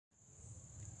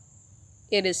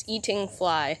It is eating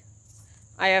fly.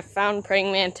 I have found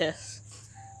praying mantis.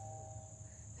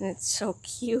 And it's so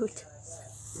cute.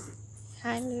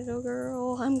 Hi, little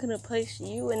girl. I'm gonna place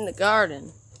you in the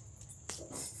garden.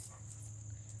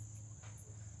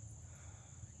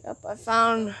 Yep, I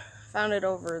found it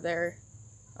over there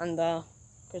on the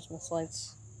Christmas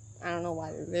lights. I don't know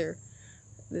why they're there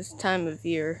this time of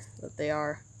year that they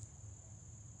are.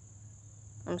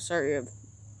 I'm sorry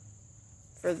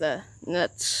for the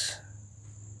nuts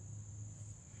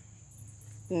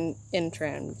in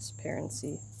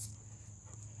transparency.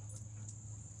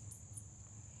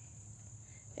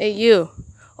 Hey, you.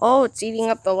 Oh, it's eating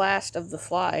up the last of the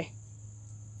fly.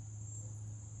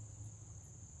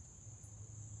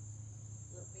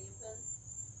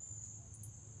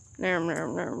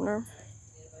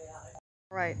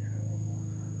 Right.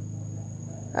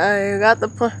 I got the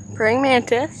praying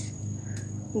mantis,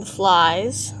 the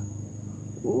flies.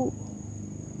 Ooh.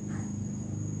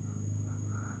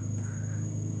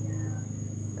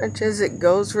 Much as it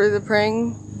goes for the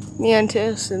praying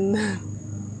mantis, and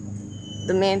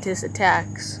the mantis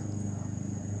attacks.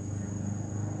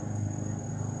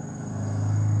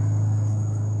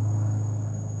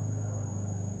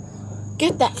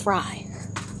 Get that fry,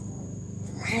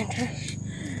 mantis.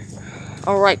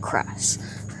 All right, Crass.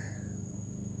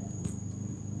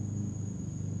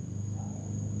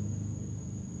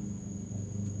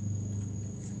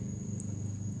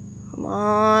 Come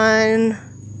on.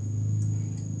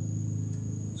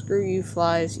 Screw you,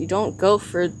 flies. You don't go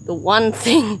for the one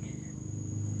thing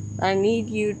I need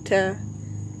you to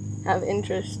have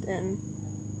interest in.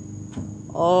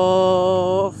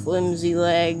 Oh, flimsy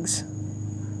legs.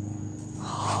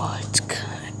 Oh, it's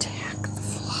gonna attack the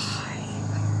fly.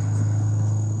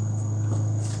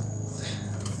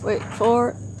 Wait for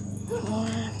it.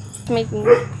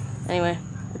 Anyway,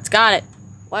 it's got it.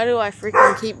 Why do I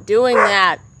freaking keep doing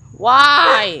that?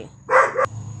 Why?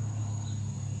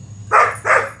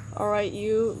 Alright,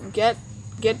 you get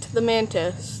to the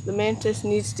mantis. The mantis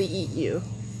needs to eat you.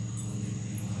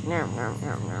 Nom, nom,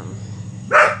 nom, nom.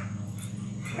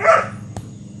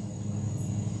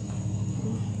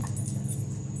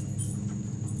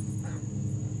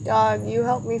 Dog, you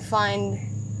help me find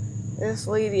this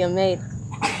lady a mate.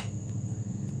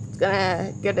 It's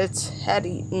gonna get its head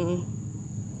eaten.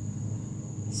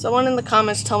 Someone in the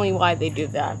comments tell me why they do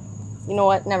that. You know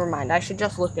what? Never mind. I should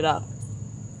just look it up.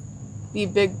 Be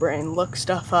big brain. Look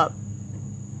stuff up.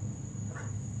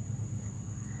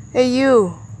 Hey,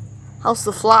 you. How's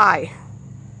the fly?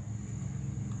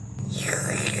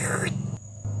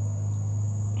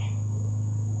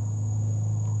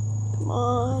 Come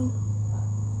on.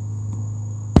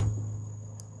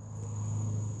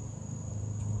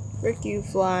 Frick you,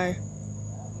 fly.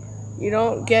 You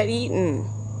don't get eaten.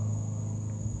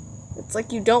 It's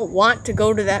like you don't want to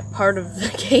go to that part of the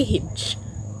cage.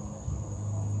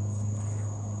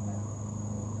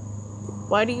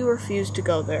 Why do you refuse to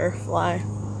go there, fly?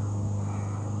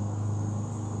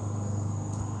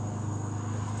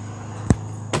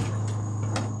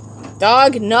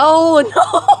 Dog, no,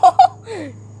 no!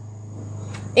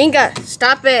 Inga,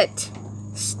 stop it!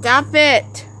 Stop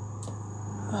it!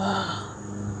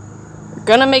 You're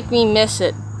gonna make me miss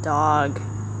it, dog.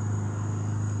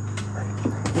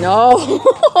 No!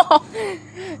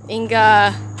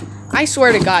 Inga, I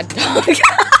swear to God, dog.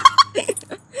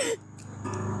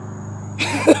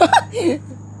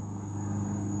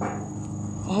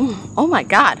 Oh my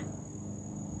God.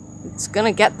 It's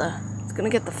gonna get the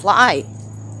fly.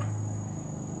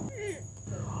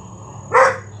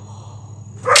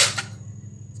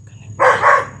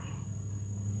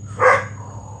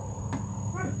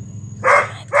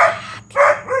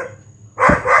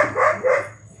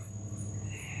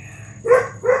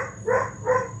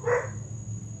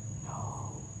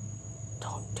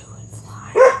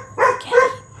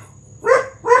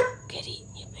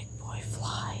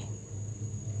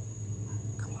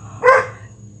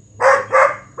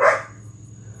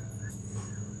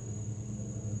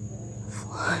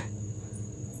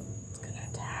 It's gonna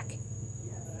attack.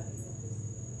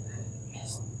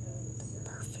 Missed the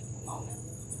perfect moment.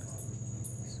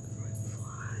 Screw it,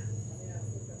 fly.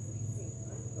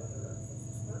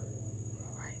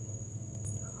 Alright.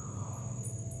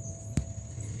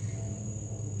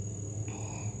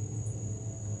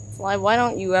 Fly, why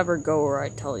don't you ever go where I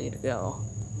tell you to go?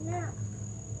 Yeah.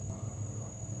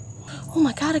 Oh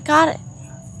my God, I got it.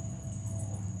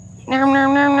 Nom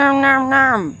nom nom nom nom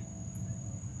nom.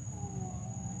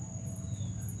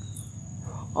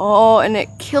 Oh, and it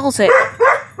kills it.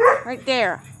 Right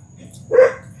there.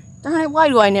 Darn it, why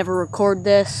do I never record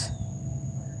this?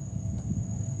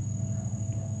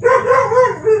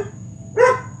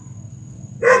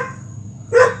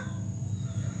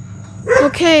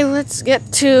 Okay, let's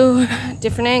get to a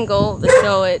different angle to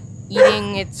show it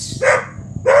eating its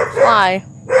fly.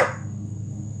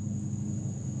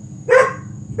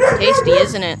 Tasty,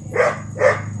 isn't it?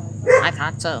 I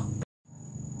thought so.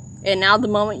 And now the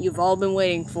moment you've all been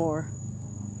waiting for.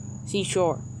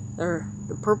 Seashore. Or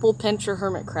the purple pincher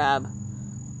hermit crab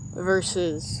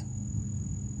versus,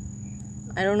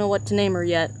 I don't know what to name her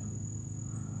yet,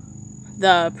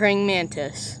 the praying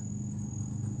mantis.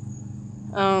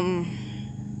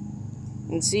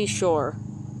 And Seashore.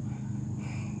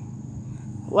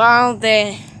 While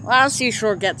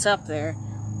Seashore gets up there,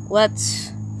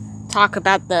 let's talk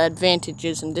about the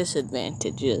advantages and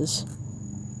disadvantages.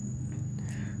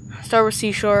 Start with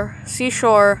Seashore.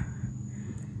 Seashore,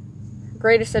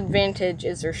 greatest advantage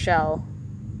is her shell,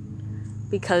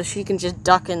 because she can just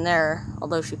duck in there,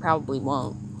 although she probably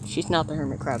won't. She's not the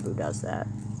hermit crab who does that.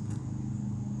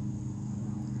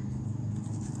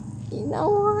 You know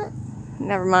what?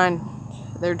 Never mind.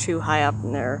 They're too high up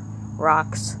in their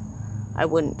rocks. I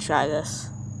wouldn't try this.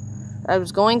 I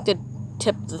was going to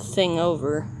tip the thing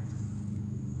over.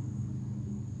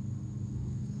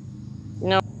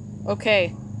 No.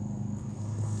 Okay.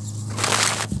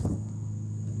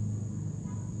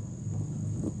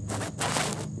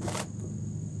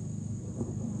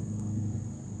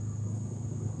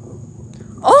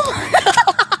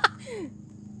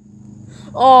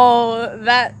 Oh,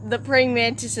 the praying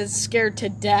mantis is scared to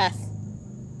death.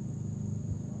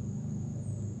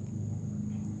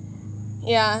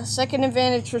 Yeah, second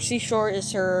advantage for Seashore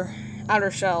is her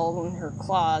outer shell and her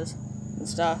claws and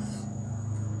stuff.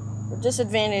 Her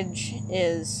disadvantage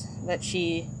is that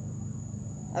she's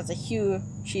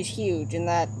huge, and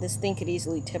that this thing could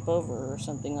easily tip over or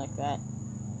something like that.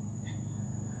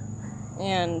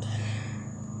 And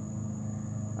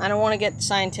I don't want to get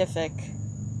scientific,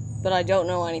 but I don't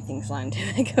know anything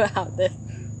scientific about this.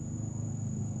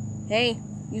 Hey,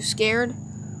 you scared?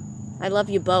 I love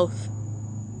you both.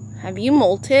 Have you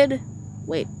molted?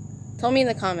 Wait, tell me in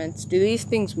the comments, do these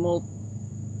things molt?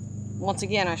 Once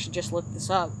again, I should just look this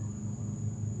up.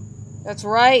 That's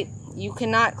right, you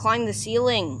cannot climb the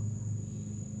ceiling.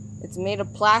 It's made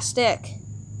of plastic.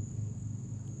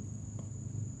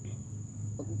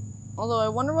 Although, I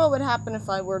wonder what would happen if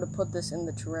I were to put this in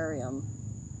the terrarium.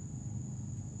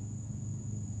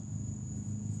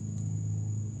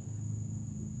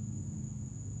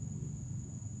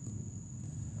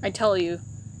 I tell you,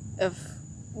 if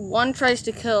one tries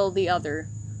to kill the other,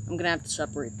 I'm gonna have to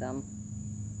separate them.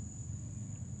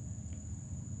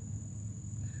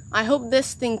 I hope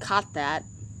this thing caught that,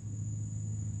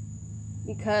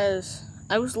 because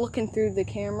I was looking through the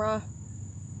camera,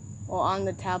 well, on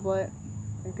the tablet,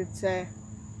 I could say.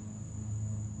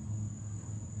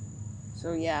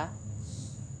 So yeah.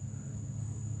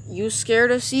 You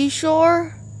scared of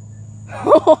Seashore?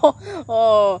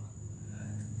 Oh,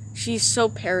 she's so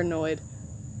paranoid.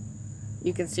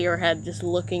 You can see her head just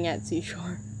looking at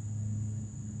Seashore.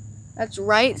 That's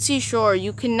right, Seashore.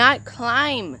 You cannot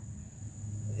climb.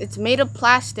 It's made of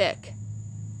plastic.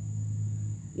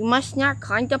 You must not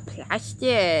climb the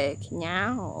plastic.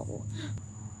 No.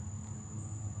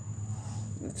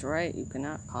 That's right, you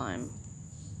cannot climb.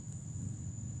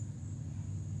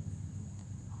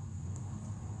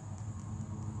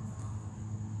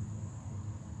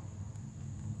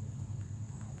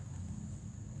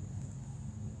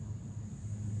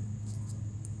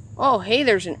 Oh, hey,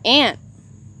 there's an ant.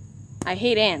 I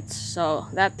hate ants, so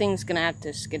that thing's gonna have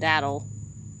to skedaddle.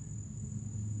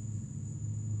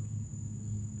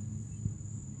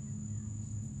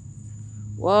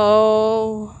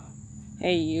 Whoa.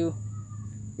 Hey, you.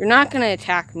 You're not gonna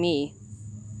attack me.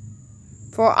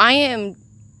 For I'm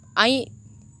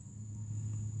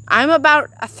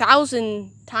about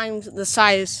 1,000 times the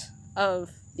size of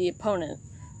the opponent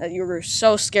that you were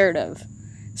so scared of.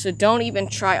 So don't even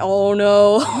try. Oh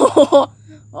no.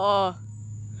 Oh.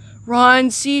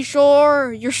 Run,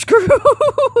 Seashore. You're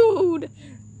screwed.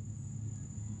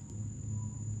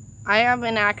 I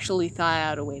haven't actually thought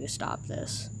out a way to stop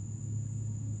this.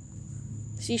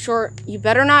 Seashore, you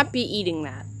better not be eating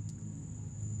that.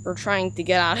 Or trying to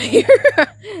get out of here.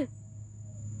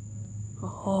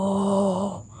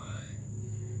 Oh.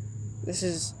 This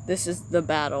is the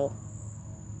battle.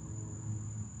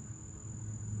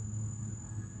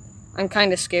 I'm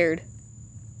kind of scared.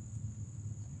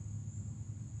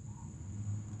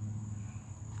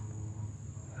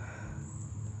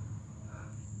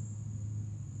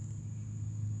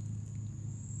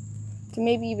 To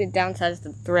maybe even downsize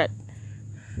the threat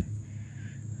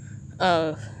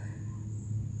of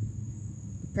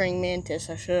praying mantis,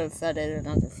 I should have fed it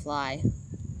another fly.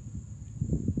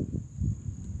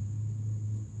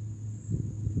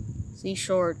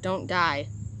 Seashore, don't die.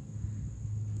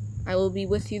 I will be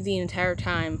with you the entire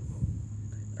time.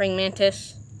 Praying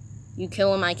mantis, you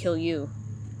kill him, I kill you.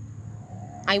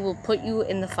 I will put you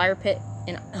in the fire pit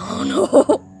and... Oh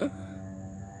no!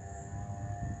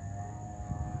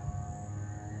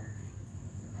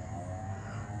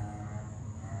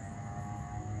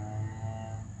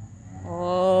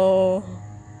 Oh.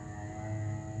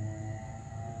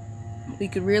 We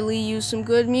could really use some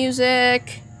good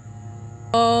music.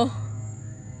 Oh.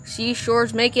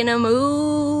 Seashore's making a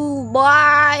move.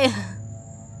 Bye!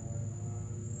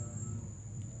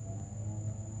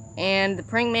 And the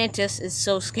praying mantis is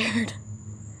so scared.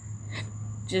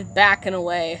 Just backing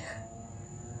away.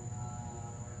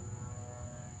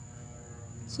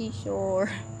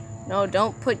 Seashore. No,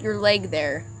 don't put your leg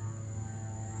there.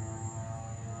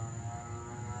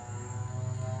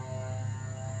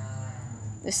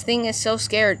 This thing is so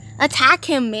scared. Attack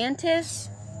him, mantis!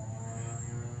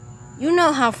 You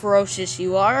know how ferocious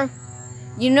you are.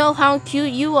 You know how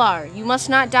cute you are. You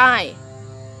must not die.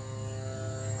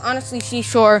 Honestly,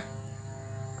 Seashore,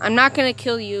 I'm not gonna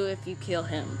kill you if you kill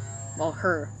him. Well,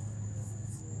 her.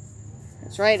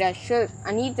 That's right,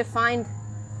 I need to find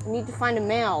a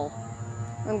male.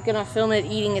 I'm gonna film it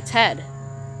eating its head.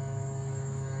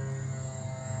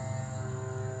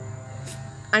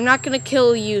 I'm not gonna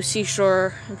kill you,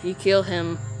 Seashore, if you kill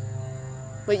him.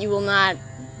 But you will not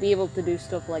be able to do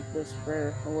stuff like this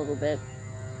for a little bit.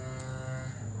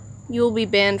 You will be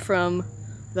banned from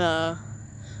the...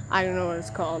 I don't know what it's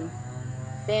called.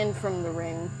 Banned from the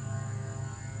ring.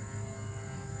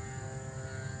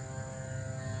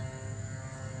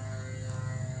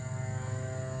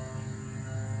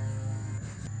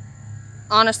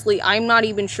 Honestly, I'm not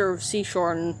even sure if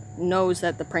Seashore knows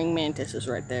that the praying mantis is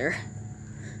right there.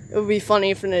 It would be funny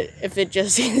if it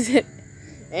just sees it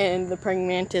and the praying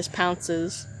mantis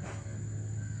pounces.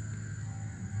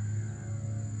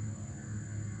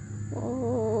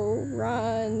 Oh,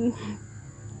 run.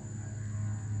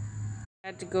 I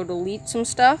had to go delete some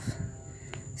stuff.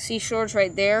 Seashore's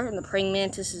right there, and the praying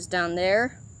mantis is down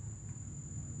there.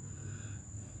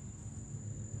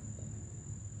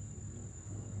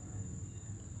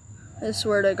 I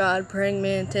swear to God, praying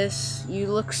mantis, you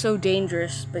look so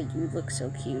dangerous, but you look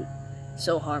so cute.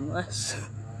 So harmless.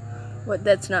 But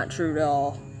that's not true at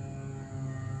all.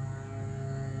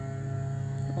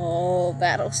 Oh,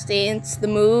 battle stance, the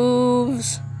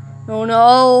moves. Oh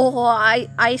no,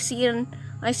 I see an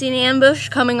ambush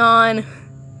coming on.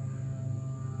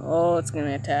 Oh, it's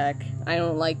gonna attack. I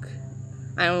don't like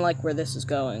where this is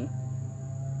going.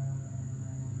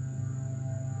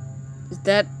 Is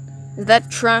that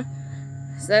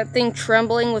thing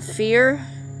trembling with fear?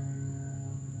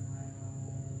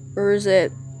 Or is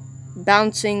it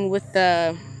bouncing with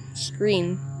the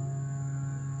screen?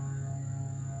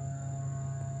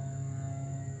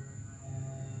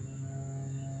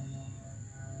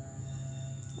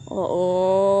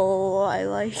 Oh, I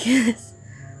like it.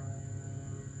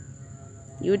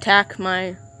 You attack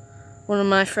one of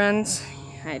my friends,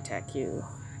 I attack you.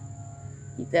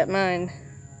 Keep that in mind.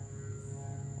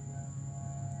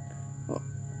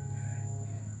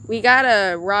 We got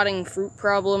a rotting fruit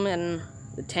problem in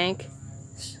the tank,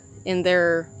 and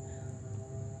there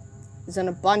is an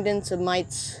abundance of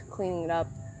mites cleaning it up.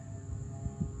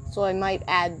 So I might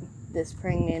add this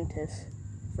praying mantis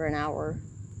for an hour,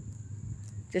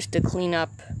 just to clean up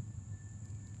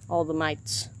all the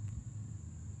mites.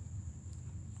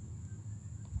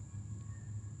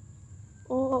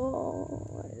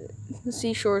 Oh, the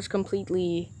Seashore is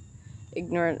completely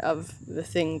ignorant of the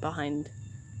thing behind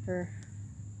her.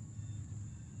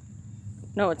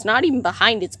 No, it's not even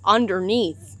behind, it's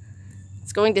underneath.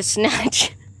 It's going to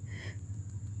snatch.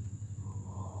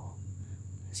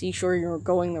 Seashore, you're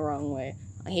going the wrong way.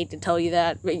 I hate to tell you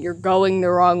that, but you're going the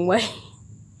wrong way.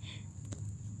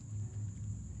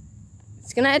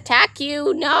 It's gonna attack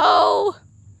you, no!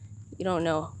 You don't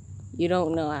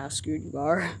know how screwed you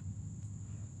are.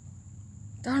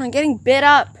 Darn, I'm getting bit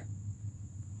up.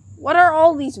 What are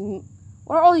all these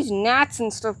gnats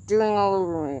and stuff doing all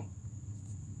over me?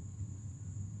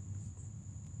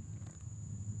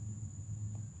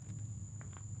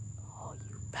 Oh,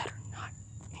 you better not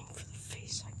aim for the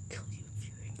face. I'd kill you if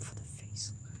you aim for the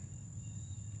face.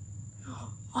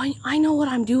 I know what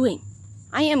I'm doing.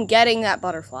 I am getting that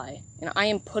butterfly, and I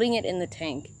am putting it in the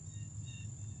tank.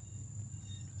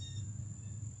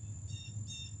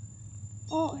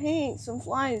 Oh, hey, some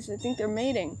flies. I think they're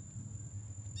mating.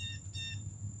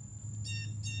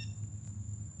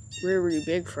 Where were you,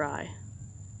 big fry?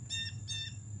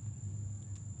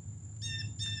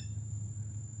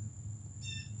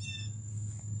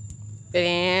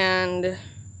 And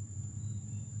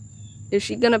Is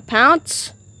she gonna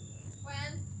pounce?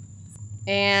 When?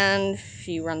 And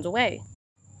she runs away.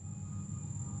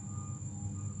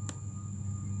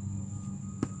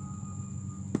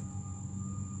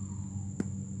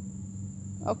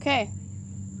 Okay.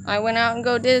 I went out and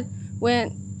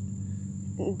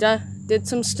did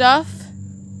some stuff.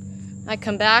 I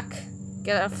come back,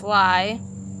 get a fly,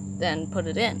 then put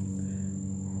it in.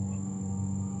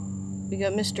 We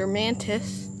got Mr.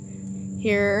 Mantis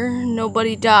here.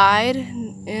 Nobody died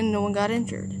and no one got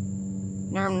injured.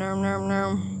 Narm, narm, narm,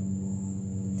 narm.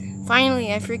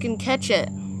 Finally, I freaking catch it.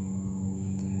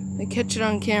 I catch it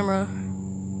on camera.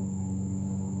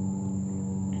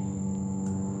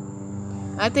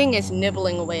 I think it's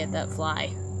nibbling away at that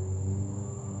fly.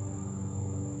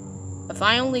 If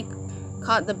I only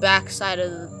caught the back side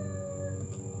of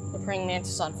the praying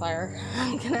mantis on fire,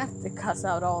 I'm gonna have to cuss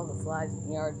out all the flies in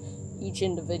the yard, each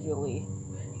individually.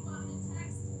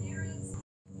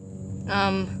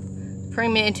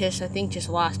 Praying mantis, I think, just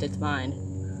lost its mind.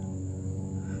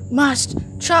 Must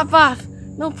chop off!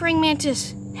 No praying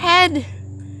mantis! Head!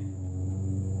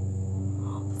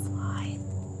 Oh, the fly.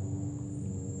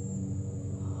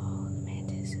 Oh, the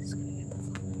mantis is gonna get the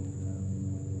fly.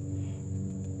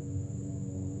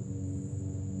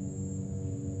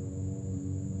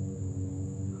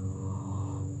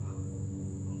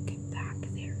 Oh, get back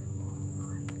there.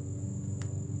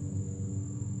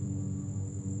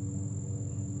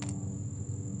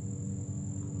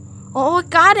 Oh, it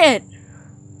got it!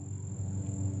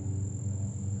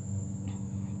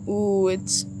 Ooh,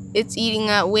 it's eating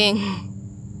that wing.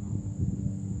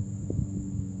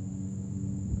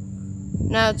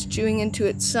 Now it's chewing into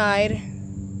its side.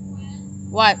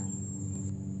 What?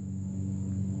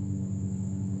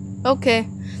 Okay,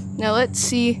 now let's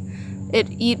see it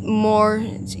eat more.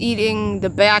 It's eating the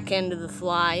back end of the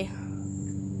fly.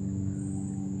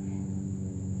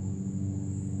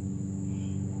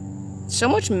 So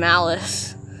much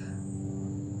malice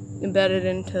embedded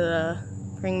into the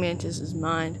praying mantis's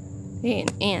mind. Hey, an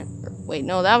ant. Wait,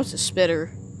 no, that was a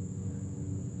spitter.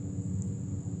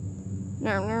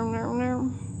 Nom, nom, nom,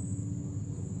 nom.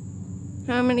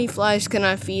 How many flies can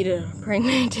I feed a praying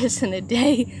mantis in a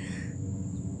day?